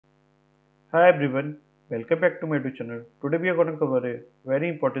Hi everyone, welcome back to my YouTube channel. Today we are going to cover a very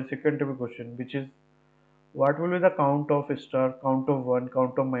important second interview question, which is what will be the count of star, count of 1,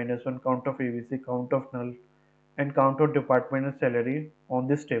 count of minus 1, count of ABC, count of null, and count of department and salary on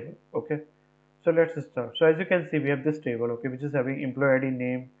this table. Okay, so let's start. So as you can see, we have this table, okay, which is having employee ID,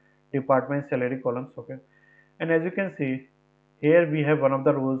 name, department, salary columns. Okay, and as you can see, here we have one of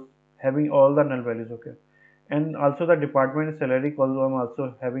the rows having all the null values. Okay, and also the department salary column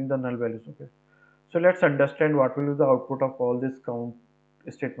also having the null values. Okay, so let's understand what will be the output of all these count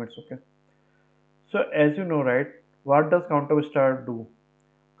statements. Okay. So as you know, right, what does count of star do?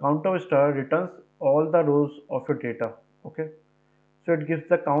 Count of star returns all the rows of your data. Okay. So it gives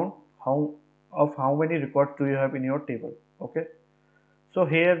the count how of how many records do you have in your table. Okay. So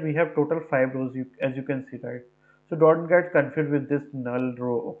here we have total 5 rows, as you can see, right? So don't get confused with this null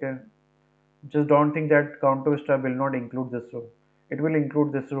row. Okay. Just don't think that count of star will not include this row. It will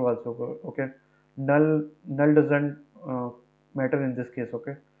include this row also. Okay. Null doesn't matter in this case.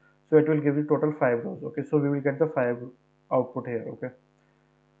 Okay. So it will give you total 5 rows. Okay. So we will get the 5 output here. Okay.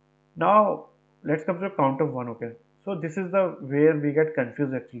 Now let's come to the count of one. Okay. So this is the where we get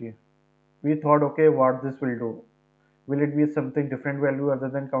confused actually. We thought, okay, what this will do? Will it be something different value other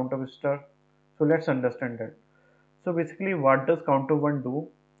than count of star? So let's understand that. So basically, what does count of one do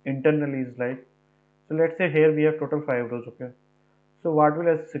internally is like, so let's say here we have total 5 rows. Okay. So what will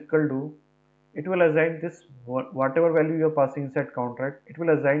a SQL do? It will assign this whatever value you are passing inside count, right? It will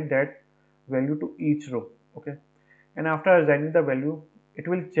assign that value to each row. Okay. And after assigning the value, it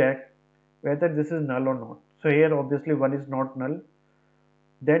will check whether this is null or not. So here obviously one is not null,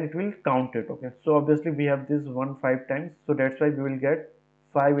 then it will count it. Okay. So obviously we have this one 5 times, so that's why we will get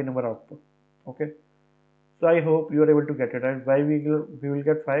 5 in our output. Okay. So I hope you are able to get it right. Why we will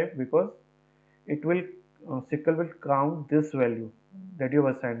get 5? Because it will SQL will count this value that you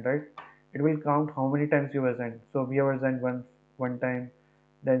have assigned, right? It will count how many times you have assigned. So we have assigned one time,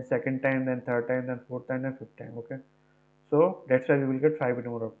 then second time, then third time, then fourth time, then fifth time. Okay. So that's why we will get 5 in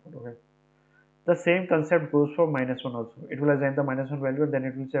our output. Okay. The same concept goes for minus one also. It will assign the minus one value, and then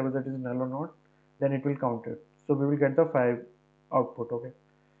it will say whether it is null or not. Then it will count it. So we will get the 5 output. Okay.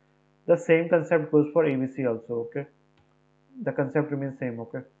 The same concept goes for ABC also. Okay. The concept remains same.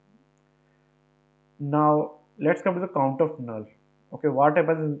 Okay. Now let's come to the count of null. Okay, what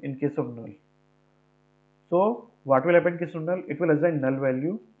happens in case of null? So what will happen in case of null? It will assign null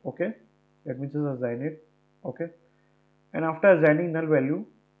value. Okay, let me just assign it. Okay, and after assigning null value,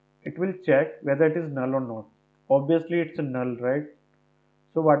 it will check whether it is null or not. Obviously, it's a null, right?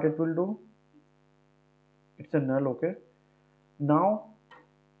 So what it will do? It's a null. Okay. Now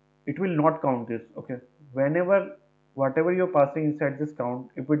it will not count this. Okay, whenever whatever you're passing inside this count,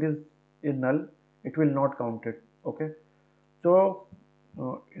 if it is a null, it will not count it. Okay. So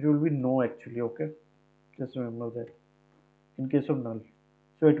it will be no actually. Okay, just remember that in case of null.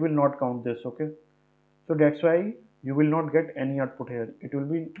 So it will not count this. Okay, so that's why you will not get any output here. It will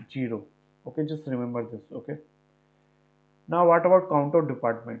be 0. Okay, just remember this. Okay, now what about count of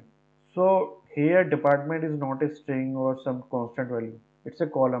department? So here department is not a string or some constant value. It's a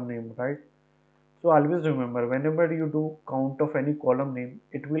column name, right? So always remember whenever you do count of any column name,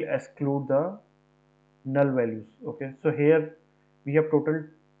 it will exclude the null values. Okay, so here we have total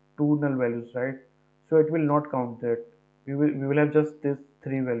 2 null values, right? So it will not count that. We will have just these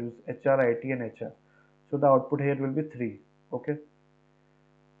 3 values, HR, IT, and HR. So the output here will be 3. Okay,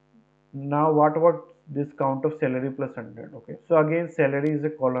 now what about this count of salary plus 100? Okay, so again salary is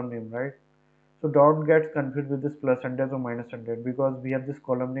a column name, right? So don't get confused with this plus 100 or minus 100 because we have this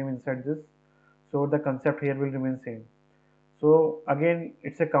column name inside this, so the concept here will remain same. So again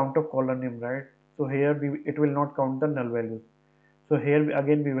it's a count of column name, right? So here it will not count the null values. So here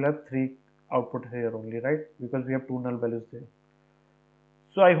again we will have 3 output here only, right? Because we have 2 null values there.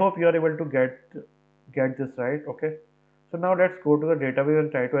 So I hope you are able to get this right. Okay, so now let's go to the database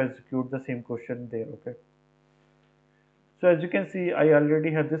and try to execute the same question there. Okay, so as you can see, I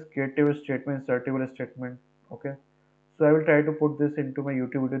already have this get table statement, insert table statement. Okay, so I will try to put this into my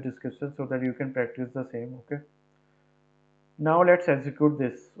YouTube video description so that you can practice the same. Okay, now let's execute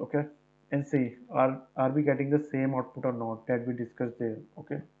this. Okay, and see are we getting the same output or not that we discussed there.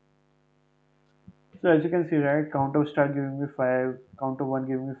 Okay, so as you can see, right, count of star giving me 5, count of 1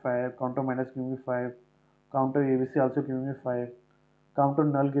 giving me 5, count of minus giving me 5, count of ABC also giving me 5, count of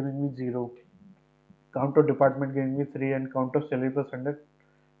null giving me 0, count of department giving me 3, and count of salary plus 100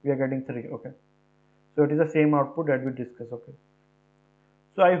 we are getting 3. Okay, so it is the same output that we discussed. Okay,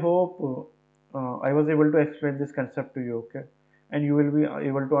 so I hope I was able to explain this concept to you. Okay, and you will be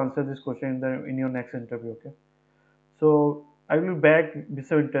able to answer this question in your next interview. Okay, so I will be back with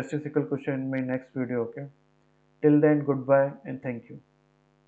some interesting SQL question in my next video. Okay. Till then, goodbye and thank you.